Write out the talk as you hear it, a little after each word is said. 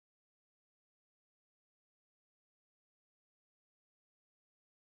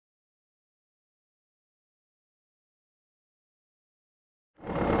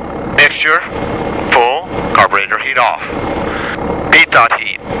Mixture full, carburetor heat off. P-dot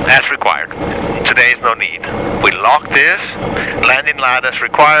heat, as required. Today is no need. We lock this, landing light as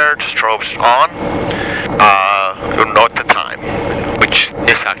required, strobes on. You'll note the time, which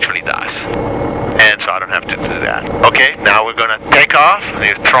this actually does. And so I don't have to do that. Okay, now we're gonna take off.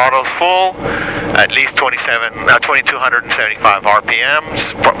 The throttle's full, at least 2275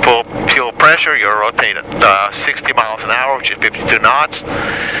 RPMs, full fuel pressure. You're rotated 60 miles an hour, which is 52 knots.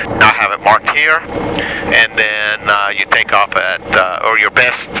 Now I have it marked here. And then you take off at, or your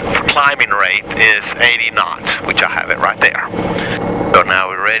best climbing rate is 80 knots, which I have it right there. So now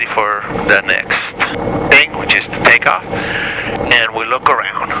we're ready for the next thing, which is to take off. And we look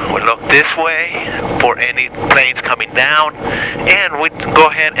around. We look this way for any planes coming down, and we go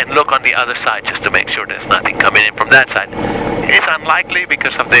ahead and look on the other side just to make sure there's nothing coming in from that side. It's unlikely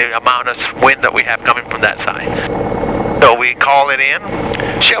because of the amount of wind that we have coming from that side. So we call it in.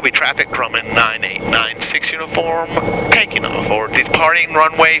 Shelby traffic Grumman 9896 uniform, taking off or departing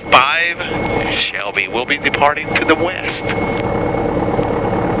runway 5. Shelby will be departing to the west.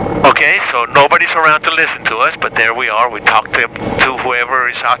 Okay, so nobody's around to listen to us, but there we are. We talk to whoever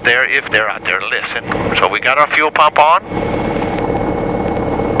is out there, if they're out there to listen. So we got our fuel pump on,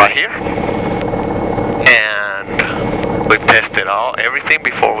 right here. And we've tested everything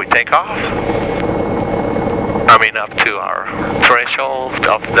before we take off. Coming up to our threshold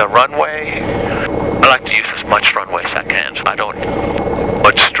of the runway. I like to use as much runway as I can, so I don't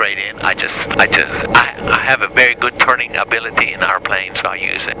much straight in. I have a very good turning ability in our plane, so I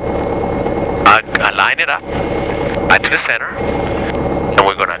use it. I line it up right to the center, and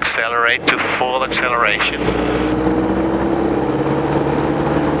we're going to accelerate to full acceleration.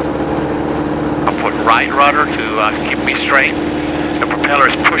 I'll put right rudder to keep me straight. The propeller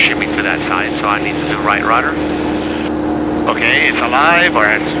is pushing me to that side, so I need to do right rudder. Okay, it's alive, or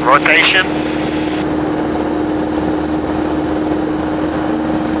it's rotation.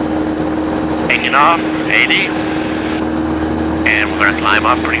 Taking off, 80. And we're going to climb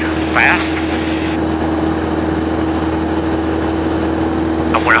up pretty fast.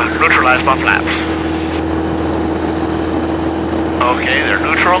 I'm going to neutralize my flaps. Okay, they're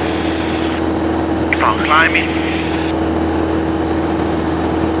neutral. Keep on climbing.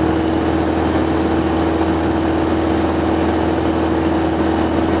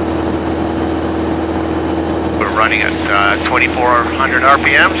 Running at 2,400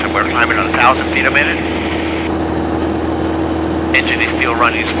 RPMs, and we're climbing at 1,000 feet a minute. Engine is still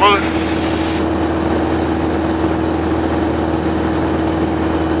running smooth.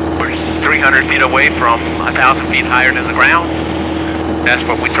 We're 300 feet away from 1,000 feet higher than the ground. That's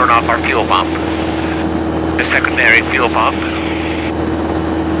when we turn off our fuel pump. The secondary fuel pump.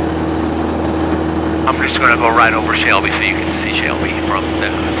 I'm just going to go right over Shelby so you can see Shelby from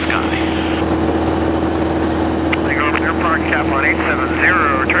the sky. Park cap on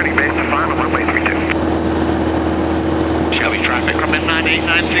 870, returning base to final, runway 32. Shelby traffic from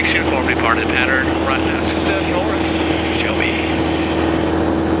 9896 uniform departed pattern right now to the north. Shelby.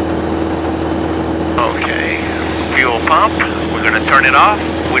 Okay, fuel pump, we're going to turn it off.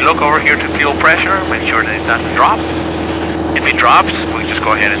 We look over here to fuel pressure, make sure that it doesn't drop. If it drops, we just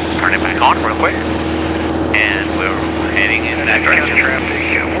go ahead and turn it back on real quick. And we're heading in that direction. Traffic,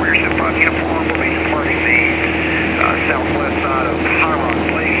 Warrior 75 uniform will be departing the southwest side of High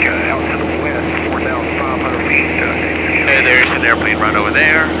Rock Lake, out to the west, 4,500 feet. And there's an airplane right over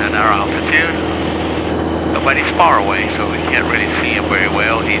there at our altitude. But he's far away, so we can't really see him very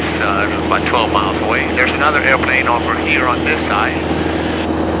well. He's about 12 miles away. There's another airplane over here on this side.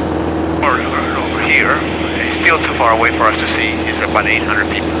 Or over here. It's still too far away for us to see. He's about 800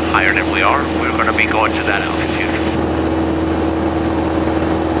 feet higher than we are. We're going to be going to that altitude.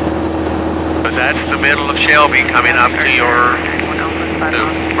 But that's the middle of Shelby coming up to your,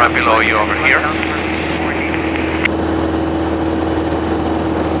 right below you over here.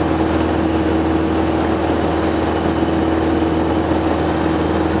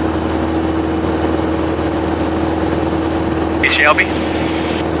 Hey Shelby,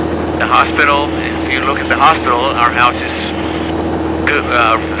 the hospital, if you look at the hospital, our house is good,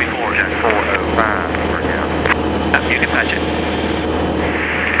 before 405. You can touch it.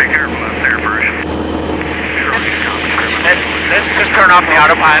 Be careful up there, Bruce. Let's just turn off the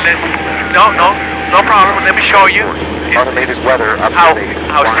autopilot. No problem. Let me show you. Automated weather How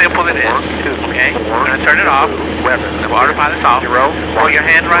simple it is. Okay, we're going to turn it off. The autopilot's off. Hold your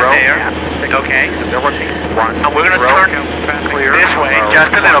hand right there. Okay. And we're going to turn this way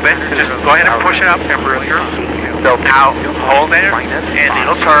just a little bit. Just go ahead and push it up. So now hold there, and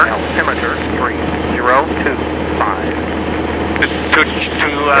it'll turn. Altimeter 3025. To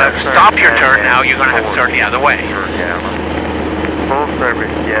stop your turn now, you're going to have to turn the other way. Full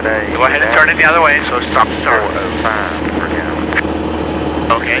service, Jet A. Go ahead and turn it the other way, so stop the turn. 405 per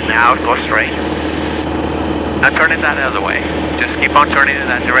gallon. Okay, now go straight. Now turn it that other way. Just keep on turning in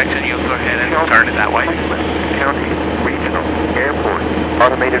that direction. You go ahead and turn it that way. County, regional, airport,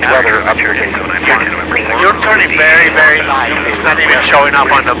 automated weather observation. You're turning very, very light. It's not even showing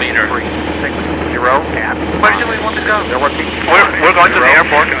up on the meter. 0 at. Where do we want to go? We're going to the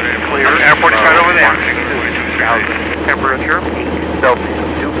airport. Clear. The airport is right over there. 2,000. Temperature, Celsius,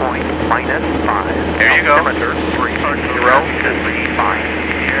 dew point, -5. There you go. Altimeter, 30 to 5.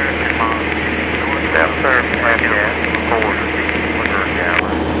 Self-serve flat gas, 4 per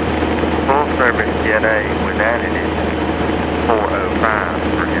gallon. Full service Jet A with added engine, 405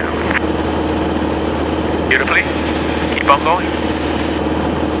 per gallon. Beautifully. Keep on going.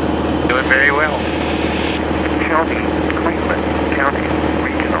 Doing very well. Shelby, Cleveland, County,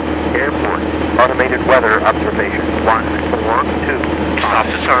 regional, airport, automated weather observation, 142. Stop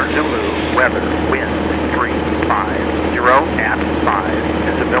the turn. Zulu, weather, wind, 35, 0 at 5,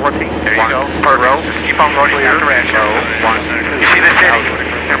 visibility, There you go. Perfect. Just keep on going in that direction. You see the city?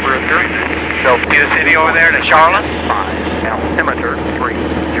 Temperature, See the city over there, the Charlotte? 5, altimeter,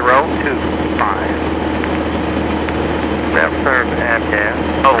 3025. Self-serve AvGas.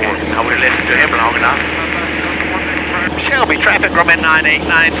 Okay, now we listened to him long enough. Shelby, traffic from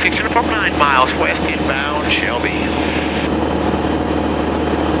 989, 649 miles west inbound, Shelby.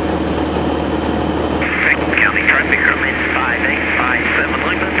 County traffic from 5857,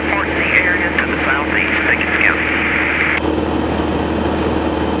 looking to park in the area to the southeast, Pickens County.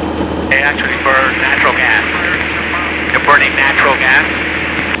 They actually burn natural gas. They're burning natural gas.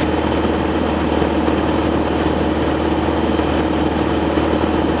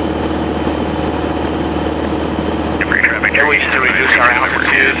 And we need to reduce our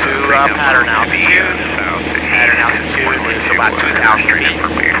altitude to pattern altitude. Pattern altitude is about 2,000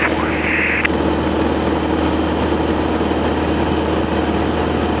 feet.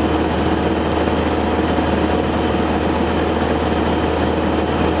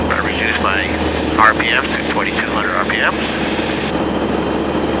 RPMs to 2,200 RPMs.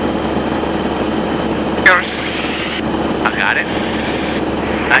 Yours. I got it.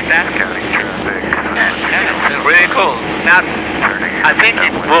 Like that? That's really cool. Now, I think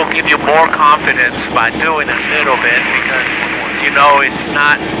it will give you more confidence by doing a little bit because you know it's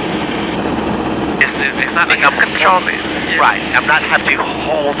not like I'm controlling. Right. I'm not having to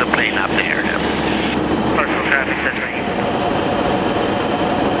hold the plane up there. Personal traffic, that's me.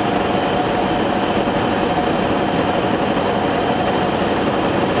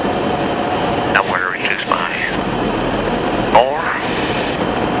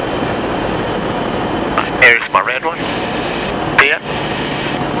 There's my red one. See it?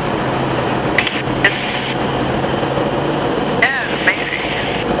 Yeah, amazing.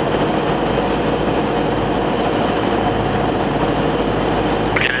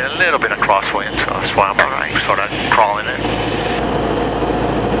 We're getting a little bit of crosswind, so that's why I'm sort of crawling it.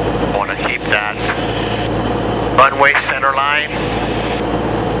 I want to keep that runway center line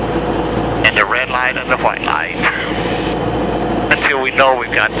and the red light and the white light until we know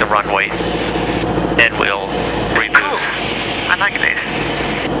we've got the runway. Then we'll reduce. Cool. I like this.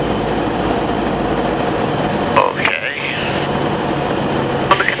 Okay.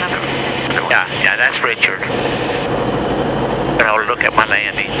 Oh, look at another one. Yeah, that's Richard. And I'll look at my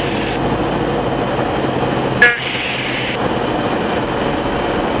landing.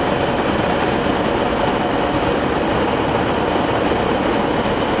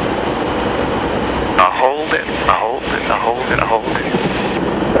 I'll hold it.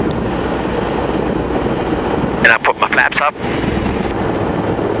 And I put my flaps up.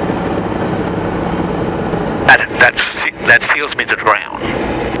 That seals me to the ground.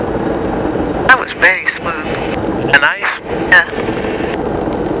 That was very smooth. And nice? Yeah.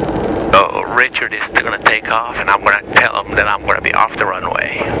 So Richard is going to take off, and I'm going to tell him that I'm going to be off the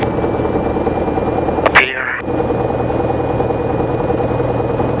runway. Here.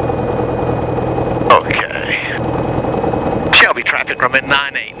 Okay. Shelby traffic from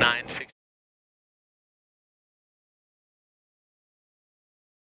 989.